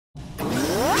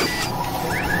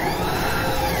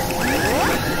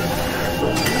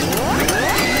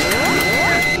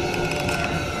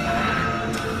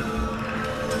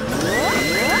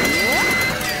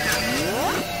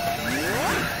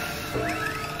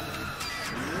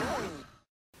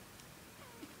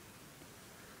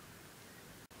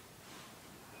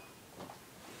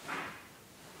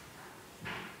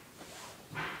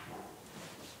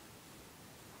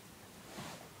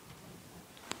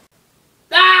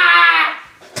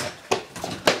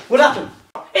What happened?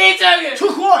 He took it!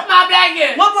 Took what? My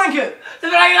blanket! What blanket? The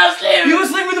blanket I was sleeping! You were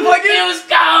sleeping with the blanket? It was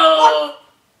cold!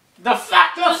 The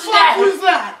fuck was that?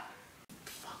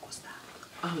 The fuck was that?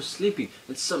 I was sleeping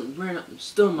and something ran up and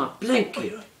stole my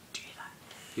blanket. Oh, do you that?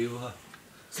 You are.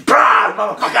 Surprise,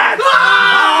 motherfucker!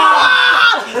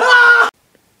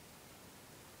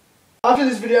 After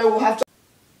this video, we'll have to.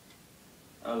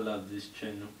 I love this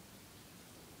channel.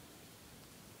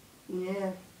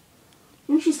 Yeah.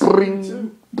 Interesting. Ring,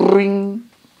 too. ring,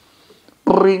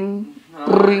 ring,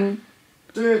 ring,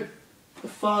 Dude, the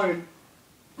phone.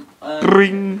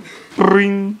 ring,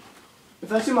 ring. If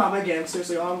that's your mum again,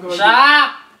 seriously, I'm going Shut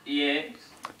up! Yes.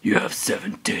 You have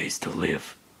 7 days to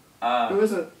live. Who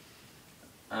is it?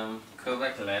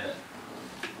 Correct letter.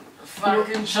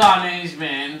 Fucking Chinese,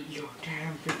 man. You're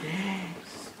damn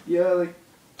badass. Yeah, like.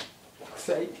 Fuck's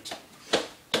sake.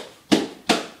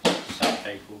 Some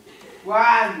people.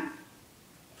 1,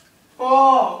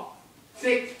 4,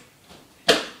 6.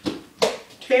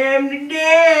 Time to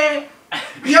die.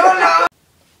 YOLO!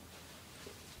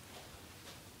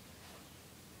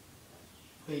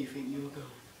 Where do you think you were going?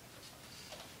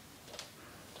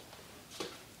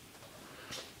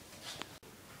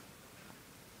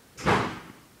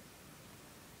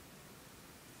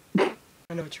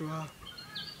 I know what you are.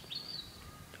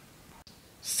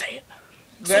 Say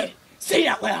it. Say it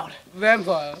out loud.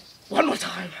 Vampire. One more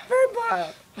time.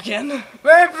 Vampire. Again.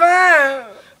 Vampire.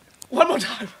 One more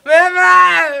time.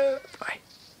 Vampire. Wait.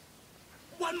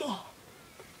 One more.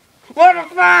 What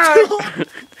the fuck?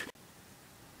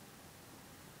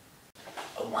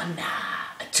 A 1,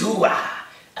 a 2,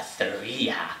 a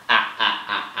 3,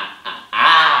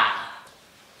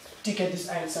 Dickhead, this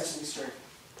ain't Sesame Street.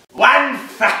 1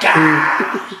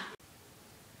 fucker!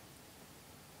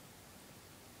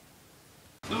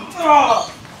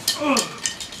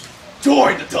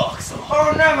 Join the dark side.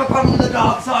 I'll never come to the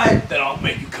dark side. Then I'll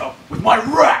make you come with my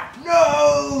rap.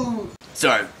 No.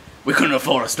 So, we couldn't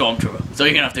afford a stormtrooper, so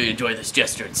you're gonna have to enjoy this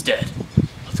gesture instead.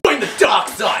 Join the dark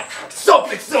side.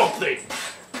 Something.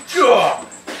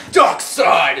 Dark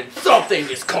side and something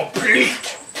is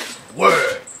complete.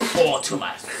 Word all to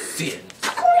my sins.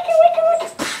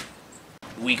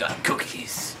 We got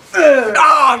cookies.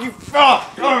 You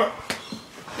fuck.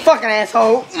 Fucking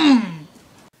asshole.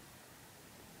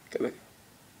 Come here.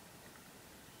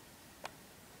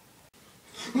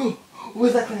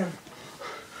 Where's that clown?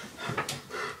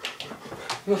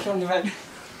 What's on your head?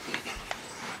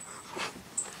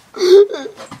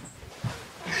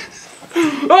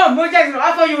 Oh, Mo Jackson,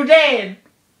 I thought you were dead.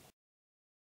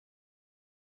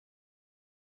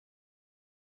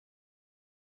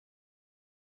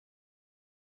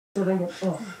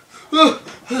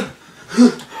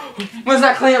 Where's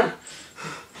that clown?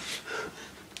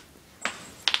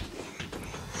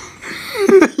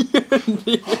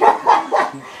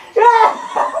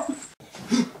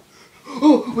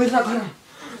 Oh, where's that clown?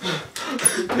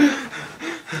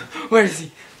 Where is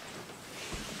he?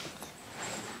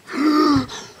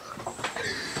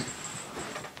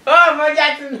 Oh, Mo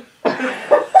Jackson!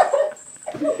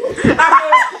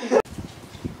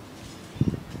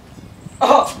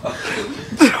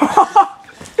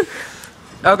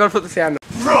 I'm gonna put the sound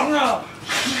on.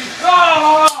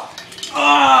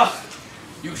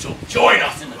 You shall join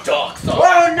us in the dark side.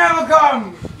 Oh